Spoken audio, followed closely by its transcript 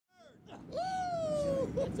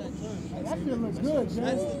That feels good,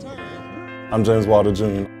 man. I'm James Wilder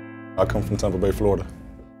Jr. I come from Tampa Bay, Florida.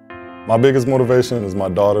 My biggest motivation is my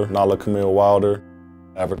daughter, Nala Camille Wilder.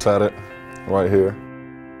 I have her tatted right here.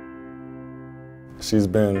 She's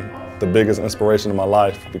been the biggest inspiration in my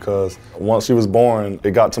life because once she was born,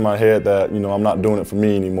 it got to my head that, I'm not doing it for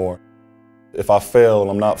me anymore. If I fail,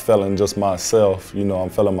 I'm not failing just myself, I'm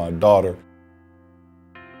failing my daughter.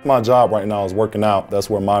 My job right now is working out. That's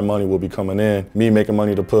where my money will be coming in. Me making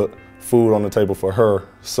money to put food on the table for her,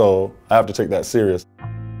 so I have to take that serious.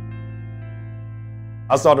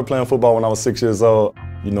 I started playing football when I was 6 years old.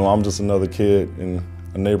 I'm just another kid in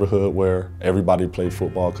a neighborhood where everybody played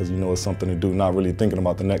football because it's something to do, not really thinking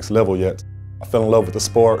about the next level yet. I fell in love with the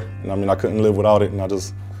sport, and I couldn't live without it, and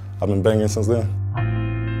I've been banging since then.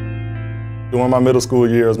 During my middle school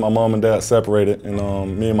years, my mom and dad separated,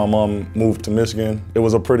 and me and my mom moved to Michigan. It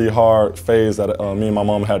was a pretty hard phase that me and my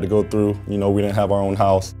mom had to go through. We didn't have our own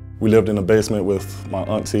house. We lived in a basement with my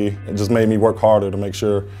auntie. It just made me work harder to make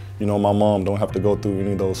sure, my mom don't have to go through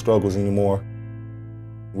any of those struggles anymore.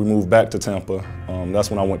 We moved back to Tampa. That's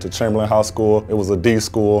when I went to Chamberlain High School. It was a D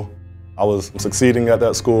school. I was succeeding at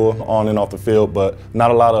that school on and off the field, but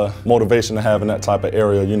not a lot of motivation to have in that type of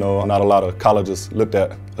area. Not a lot of colleges looked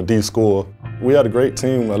at a D school. We had a great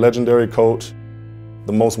team, a legendary coach,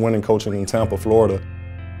 the most winning coach in Tampa, Florida.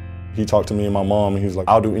 He talked to me and my mom, and he was like,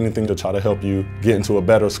 I'll do anything to try to help you get into a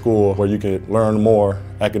better school where you can learn more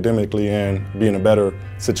academically and be in a better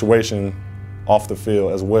situation off the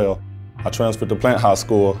field as well. I transferred to Plant High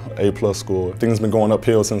School, A+ school. Things have been going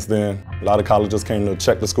uphill since then. A lot of colleges came to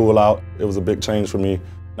check the school out. It was a big change for me.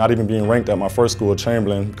 Not even being ranked at my first school,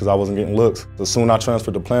 Chamberlain, because I wasn't getting looks. So soon I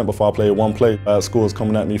transferred to Plant before I played one play. I had schools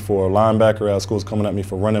coming at me for linebacker, I had schools coming at me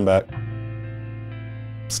for running back.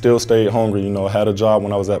 Still stayed hungry, had a job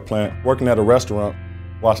when I was at Plant, working at a restaurant,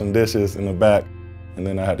 washing dishes in the back, and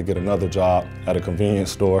then I had to get another job at a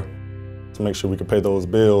convenience store to make sure we could pay those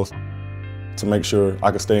bills, to make sure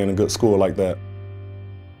I could stay in a good school like that.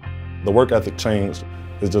 The work ethic changed.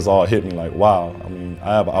 It just all hit me like, wow,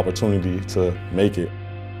 I have an opportunity to make it.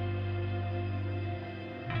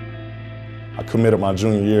 I committed my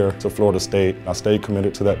junior year to Florida State. I stayed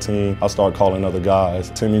committed to that team. I started calling other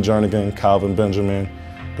guys, Timmy Jernigan, Calvin Benjamin,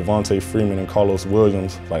 Devontae Freeman, and Carlos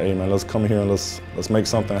Williams. Like, hey man, let's come here and let's make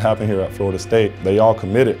something happen here at Florida State. They all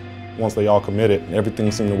committed. Once they all committed,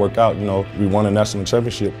 everything seemed to work out. We won a national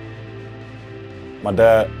championship. My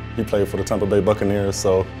dad, he played for the Tampa Bay Buccaneers,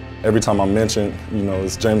 so every time I mention,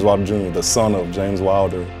 it's James Wilder Jr., the son of James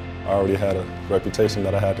Wilder. I already had a reputation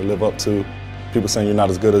that I had to live up to. People saying you're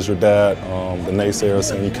not as good as your dad, the naysayers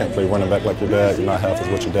saying you can't play running back like your dad, you're not half as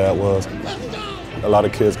what your dad was. A lot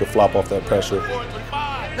of kids could flop off that pressure.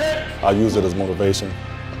 I use it as motivation.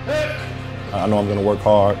 I know I'm gonna work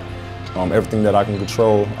hard. Everything that I can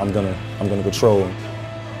control, I'm gonna control.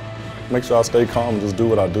 Make sure I stay calm and just do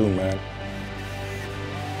what I do, man.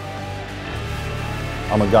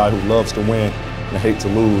 I'm a guy who loves to win and hate to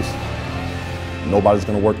lose. Nobody's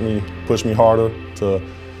gonna push me harder to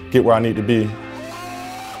get where I need to be.